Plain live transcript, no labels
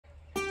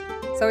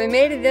So we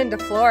made it into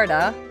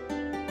Florida,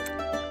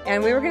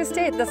 and we were going to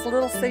stay at this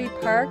little city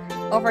park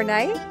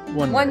overnight.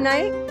 One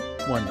night?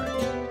 One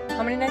night.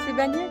 How many nights have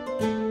we been here?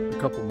 A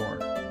couple more.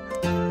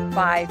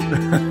 5.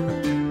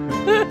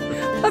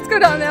 Let's go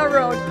down that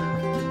road.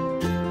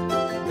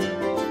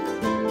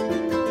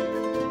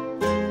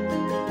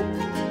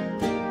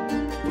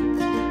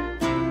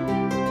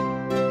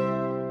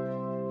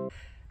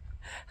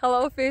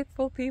 Hello,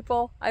 faithful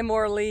people. I'm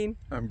Orlene.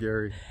 I'm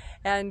Gary.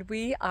 And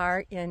we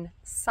are in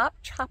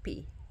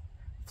Sopchoppy,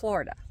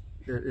 Florida.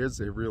 It is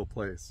a real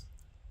place.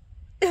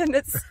 And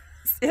it's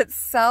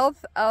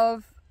south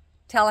of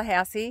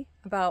Tallahassee,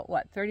 about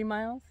what, 30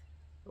 miles?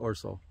 Or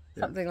so.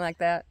 Yeah. Something like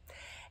that.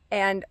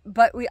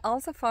 But we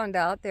also found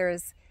out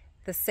there's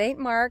the St.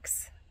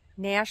 Mark's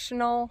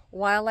National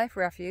Wildlife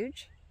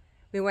Refuge.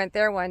 We went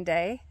there one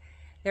day.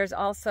 There's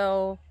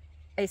also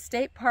a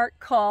state park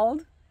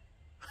called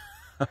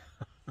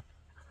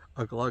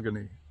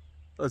Alligators.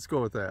 Let's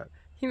go with that.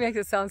 He makes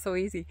it sound so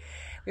easy.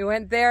 We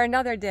went there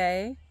another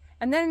day,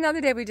 and then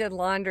another day we did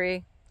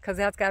laundry, because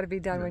that's got to be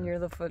done when you're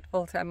the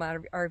full-time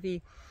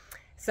RV.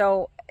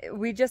 So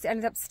we just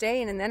ended up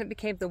staying, and then it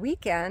became the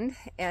weekend,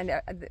 and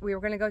we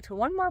were going to go to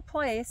one more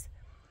place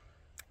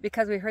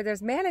because we heard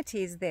there's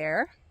manatees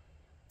there.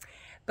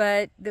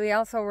 But we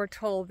also were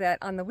told that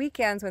on the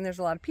weekends when there's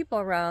a lot of people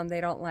around, they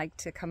don't like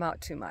to come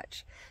out too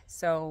much.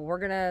 So we're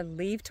going to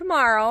leave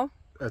tomorrow.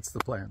 That's the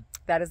plan.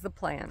 That is the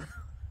plan.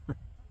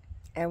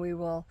 And we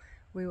will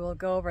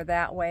go over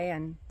that way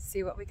and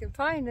see what we can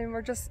find. And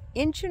we're just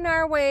inching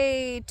our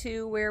way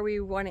to where we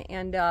want to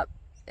end up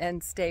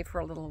and stay for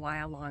a little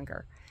while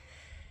longer.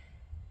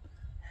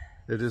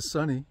 It is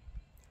sunny.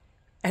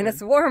 And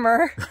it's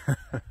warmer.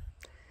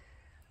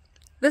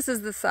 This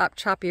is the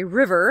Sopchoppy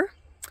River.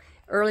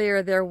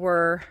 Earlier there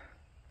were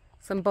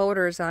some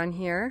boaters on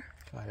here.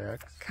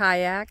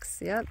 Kayaks,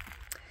 yep.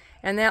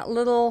 And that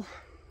little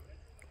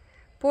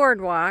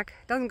boardwalk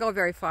doesn't go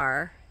very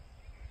far.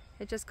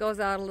 It just goes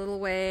out a little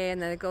way,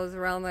 and then it goes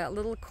around that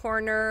little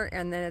corner,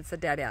 and then it's a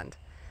dead end.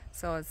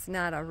 So it's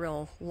not a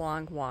real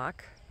long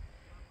walk.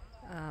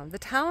 The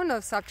town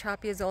of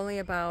Sopchoppy is only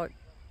about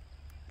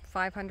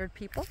 500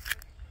 people,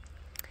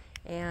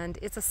 and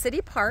it's a city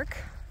park.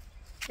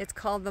 It's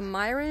called the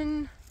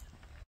Myron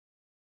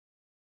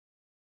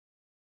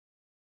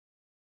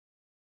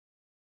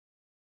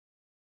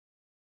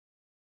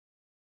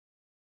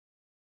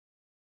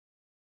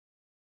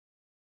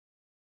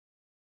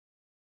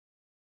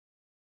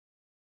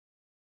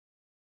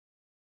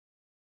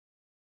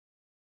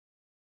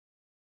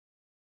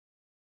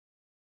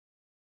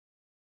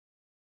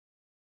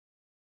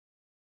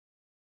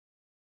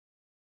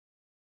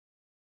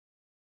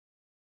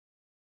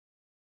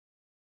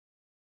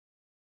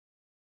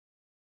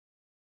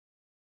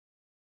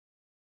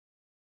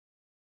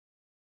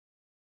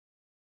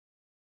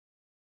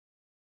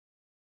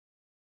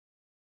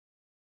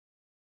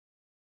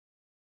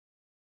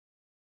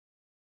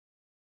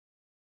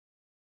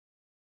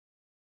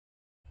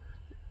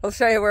I'll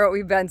show you where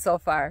we've been so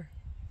far.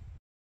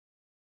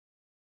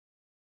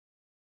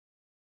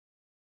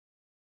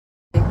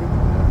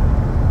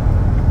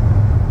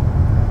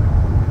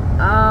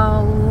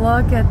 Oh,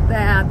 look at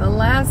that. The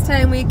last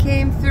time we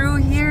came through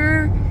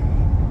here,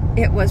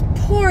 it was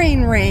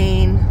pouring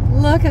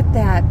rain. Look at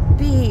that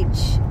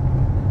beach.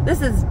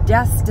 This is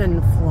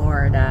Destin,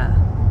 Florida.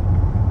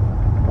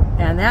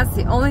 And that's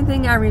the only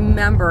thing I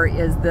remember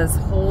is this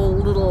whole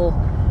little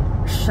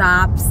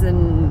shops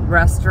and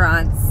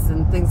restaurants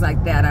and things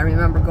like that. I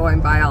remember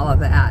going by all of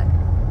that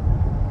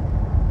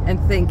and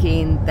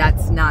thinking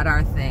that's not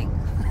our thing.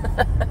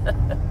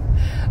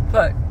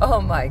 But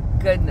oh my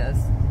goodness,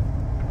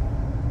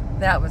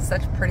 that was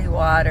such pretty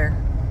water.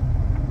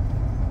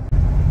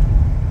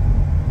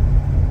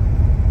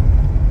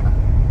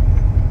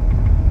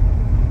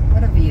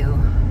 What a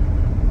view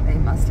they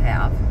must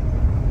have.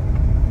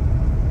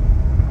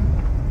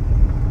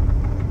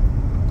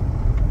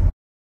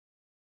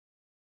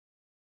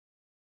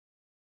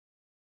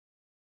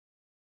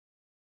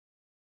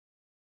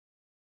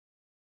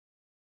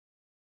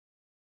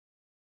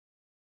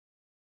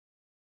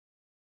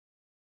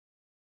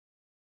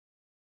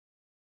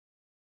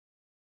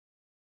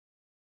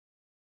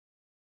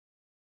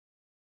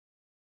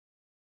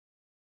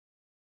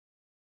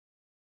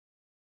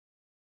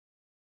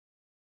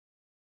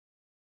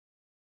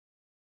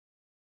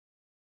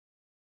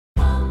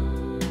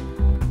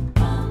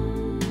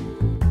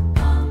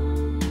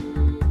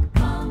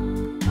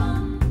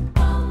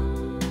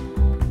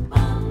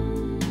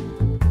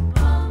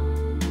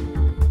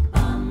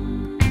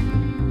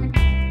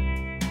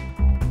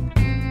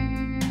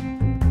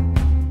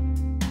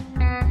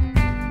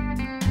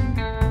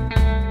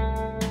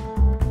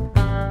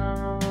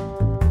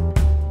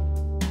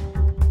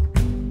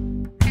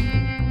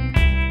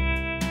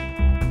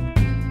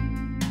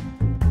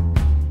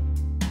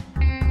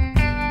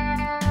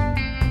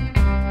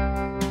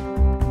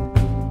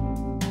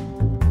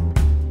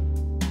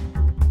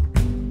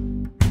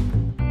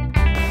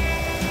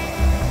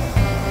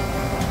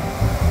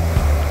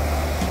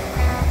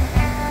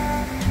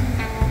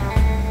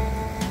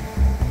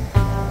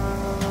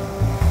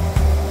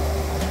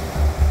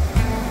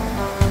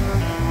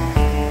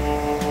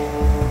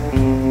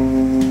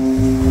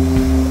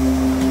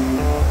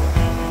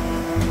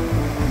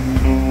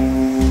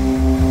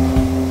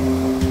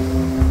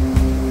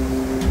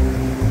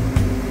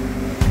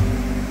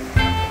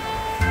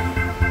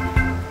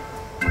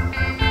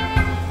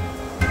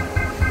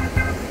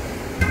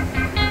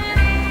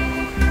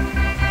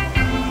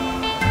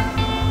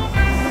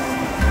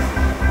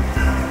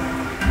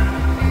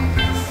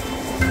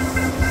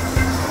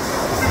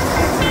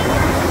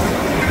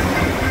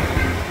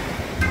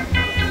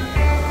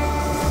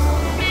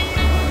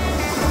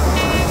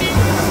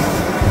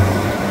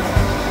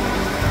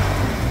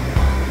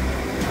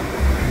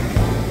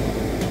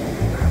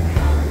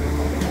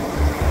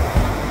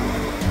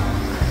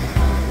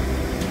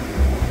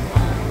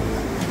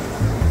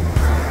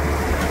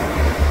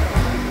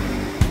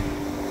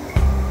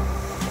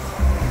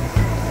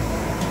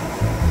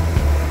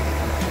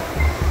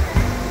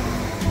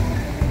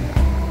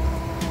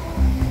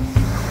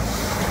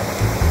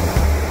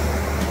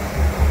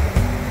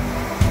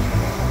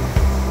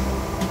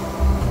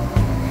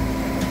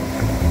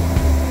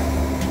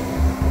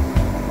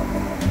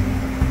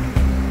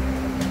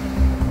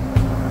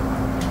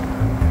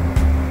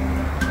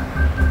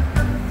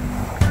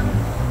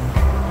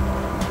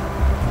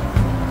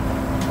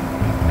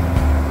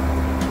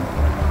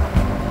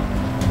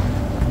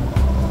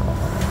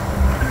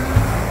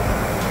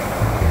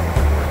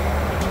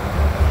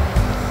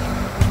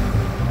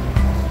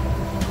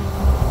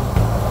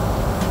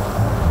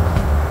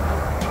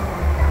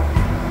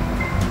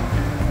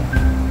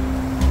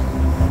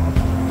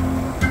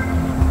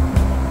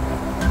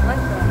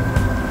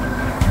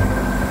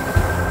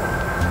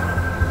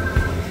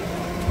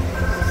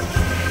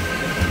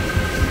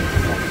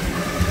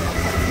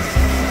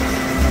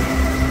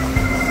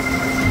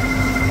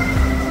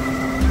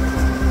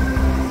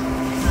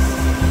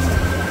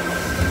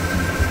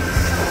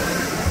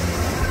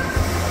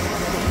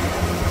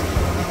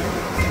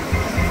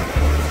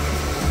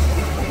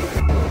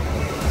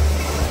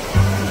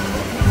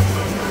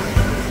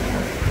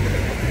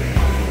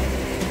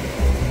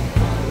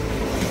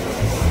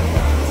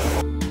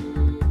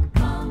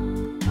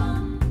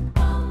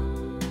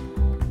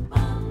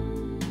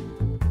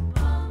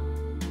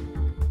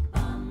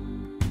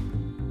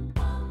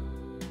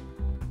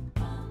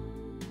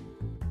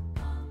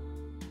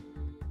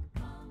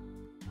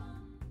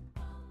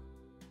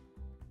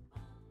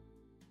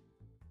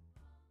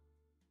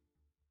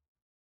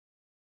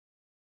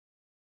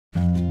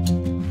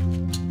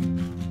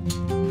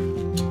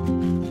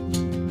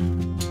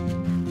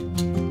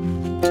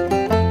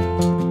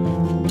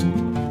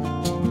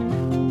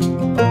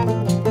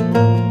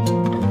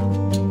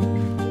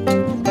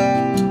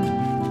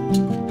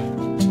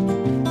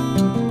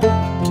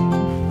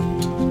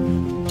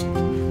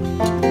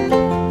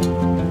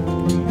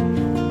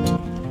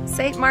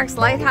 Landmarks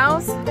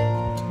Lighthouse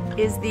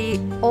is the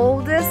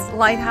oldest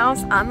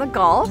lighthouse on the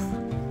Gulf,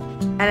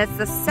 and it's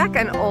the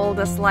second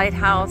oldest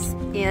lighthouse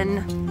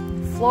in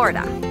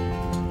Florida.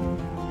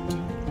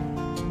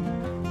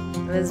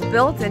 It was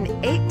built in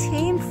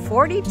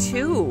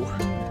 1842.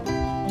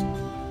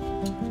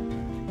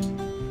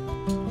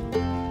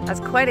 That's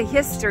quite a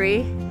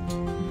history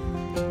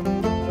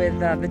with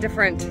the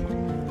different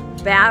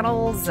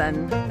battles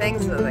and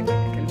things of the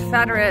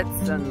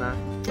Confederates and the,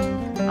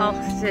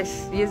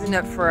 just using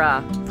it for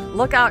a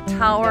lookout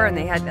tower, and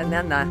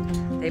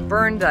they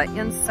burned the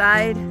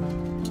inside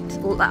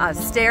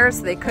stairs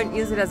so they couldn't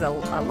use it as a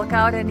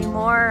lookout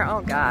anymore. Oh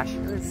gosh,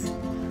 it was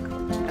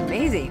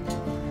amazing.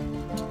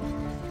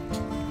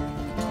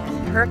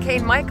 And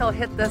Hurricane Michael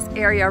hit this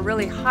area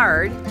really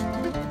hard,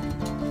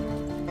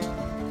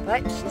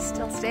 but she's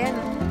still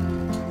standing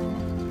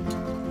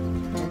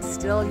and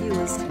still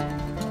used.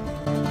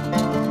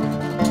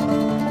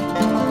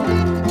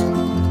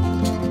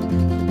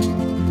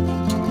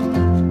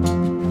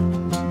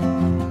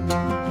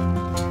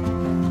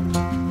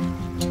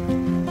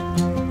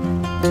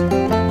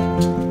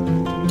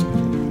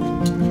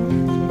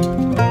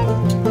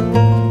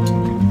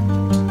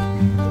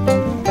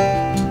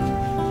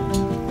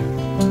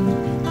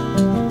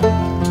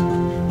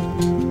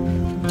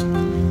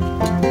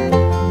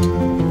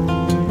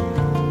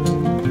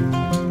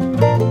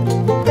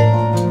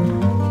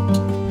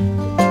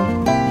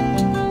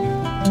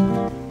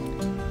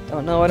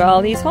 What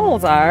all these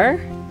holes are.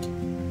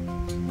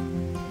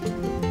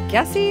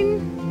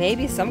 Guessing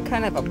maybe some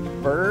kind of a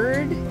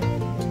bird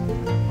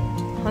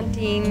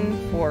hunting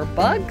for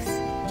bugs,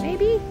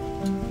 maybe?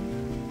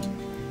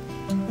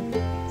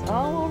 It's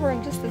all over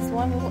in just this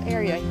one little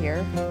area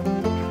here.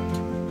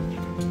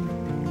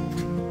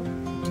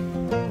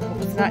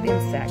 Hope it's not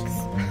insects.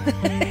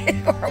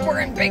 Or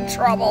we're in big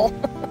trouble.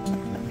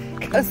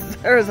 Because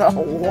there's a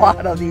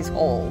lot of these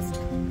holes.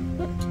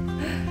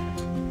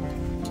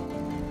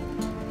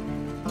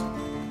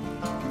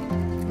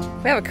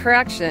 We have a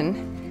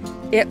correction.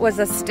 It was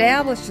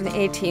established in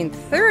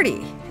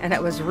 1830 and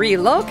it was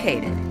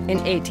relocated in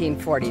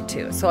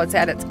 1842. So it's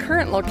at its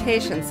current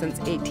location since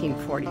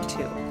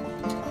 1842.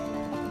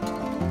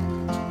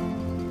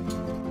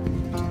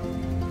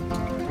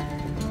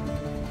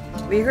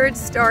 We heard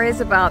stories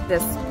about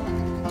this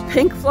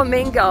pink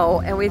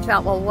flamingo and we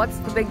thought, well, what's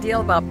the big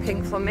deal about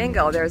pink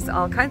flamingo? There's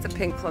all kinds of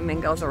pink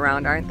flamingos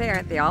around, aren't they?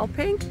 Aren't they all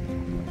pink?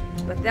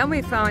 But then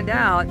we found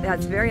out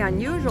that's very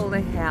unusual to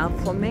have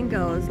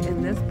flamingos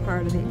in this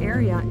part of the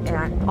area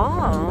at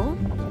all.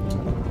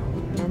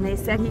 And they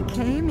said he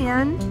came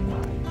in,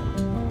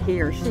 he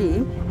or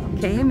she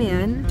came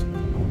in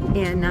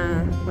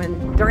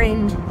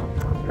during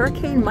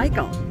Hurricane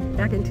Michael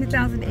back in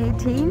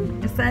 2018,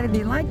 decided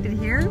he liked it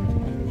here.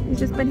 He's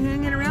just been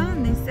hanging around,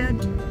 and they said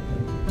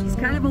he's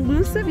kind of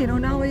elusive, you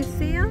don't always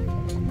see him.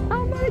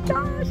 Oh my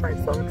gosh,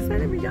 I'm so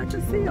excited we got to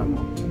see him.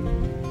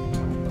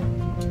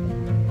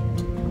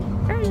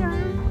 There you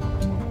are.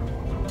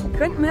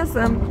 Couldn't miss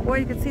him. Boy,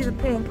 you could see the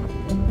pink.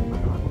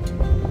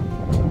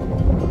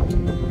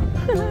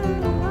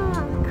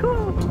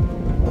 Cool.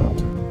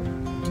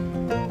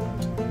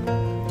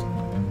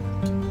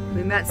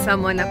 We met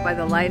someone up by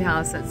the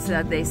lighthouse that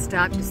said they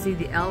stopped to see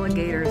the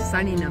alligator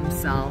sunning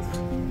himself.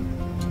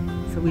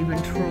 So we've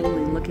been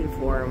trolling looking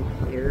for him.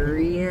 There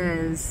he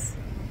is.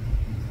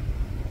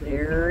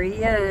 There he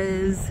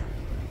is.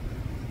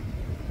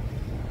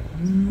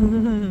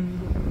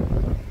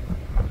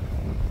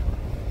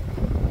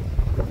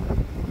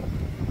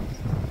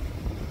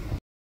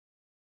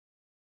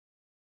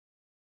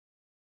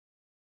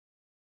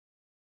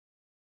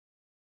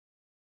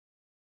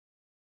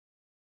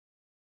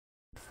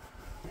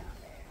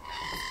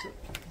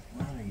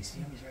 You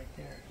see him? He's right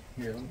there.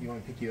 Here, you want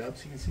me to pick you up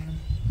so you can see him?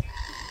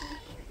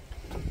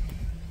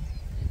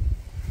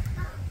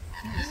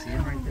 You see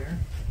him right there?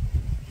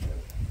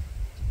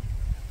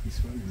 He's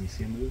swimming. You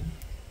see him moving?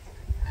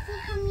 Is he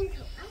coming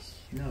to us?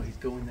 No, he's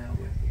going that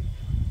way.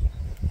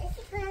 Is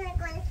he going to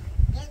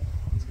get...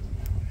 He's going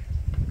that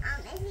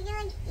way. Is he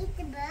going to eat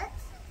the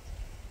birds?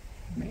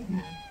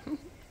 Maybe.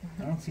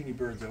 I don't see any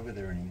birds over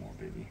there anymore,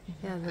 baby.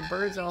 Yeah, the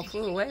birds all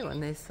flew away when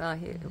they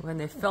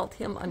felt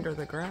him under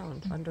the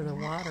ground, under the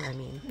water, I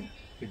mean.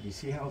 But you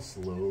see how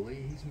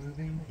slowly he's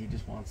moving? He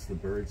just wants the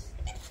birds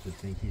to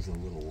think he's a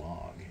little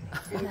log.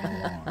 Floating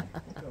along.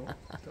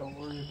 Don't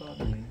worry about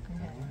me.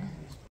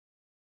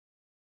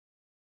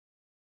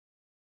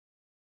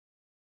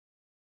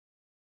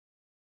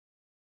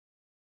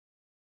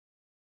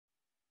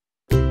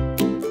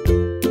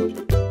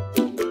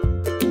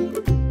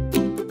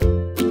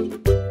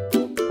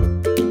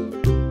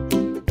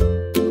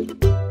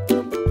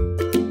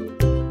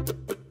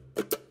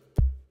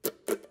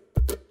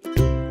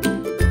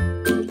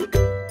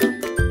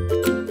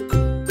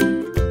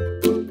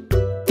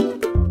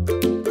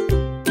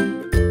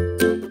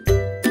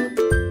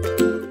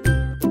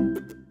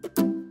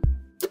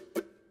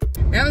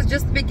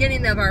 Just the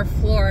beginning of our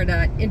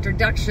Florida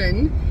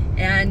introduction,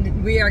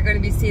 and we are going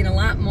to be seeing a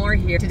lot more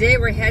here. Today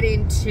we're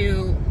heading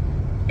to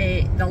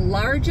the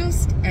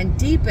largest and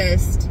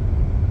deepest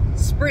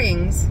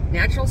springs,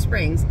 natural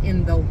springs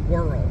in the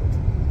world.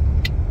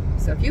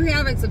 So if you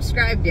haven't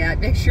subscribed yet,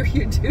 make sure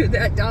you do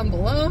that down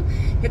below.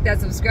 Hit that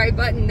subscribe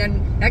button,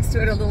 then next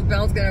to it a little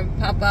bell is going to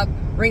pop up.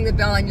 Ring the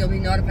bell and you'll be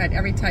notified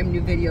every time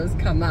new videos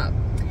come up.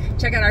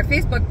 Check out our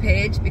Facebook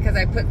page because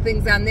I put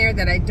things on there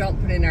that I don't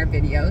put in our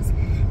videos.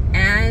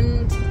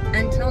 And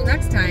until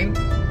next time,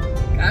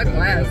 God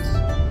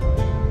bless.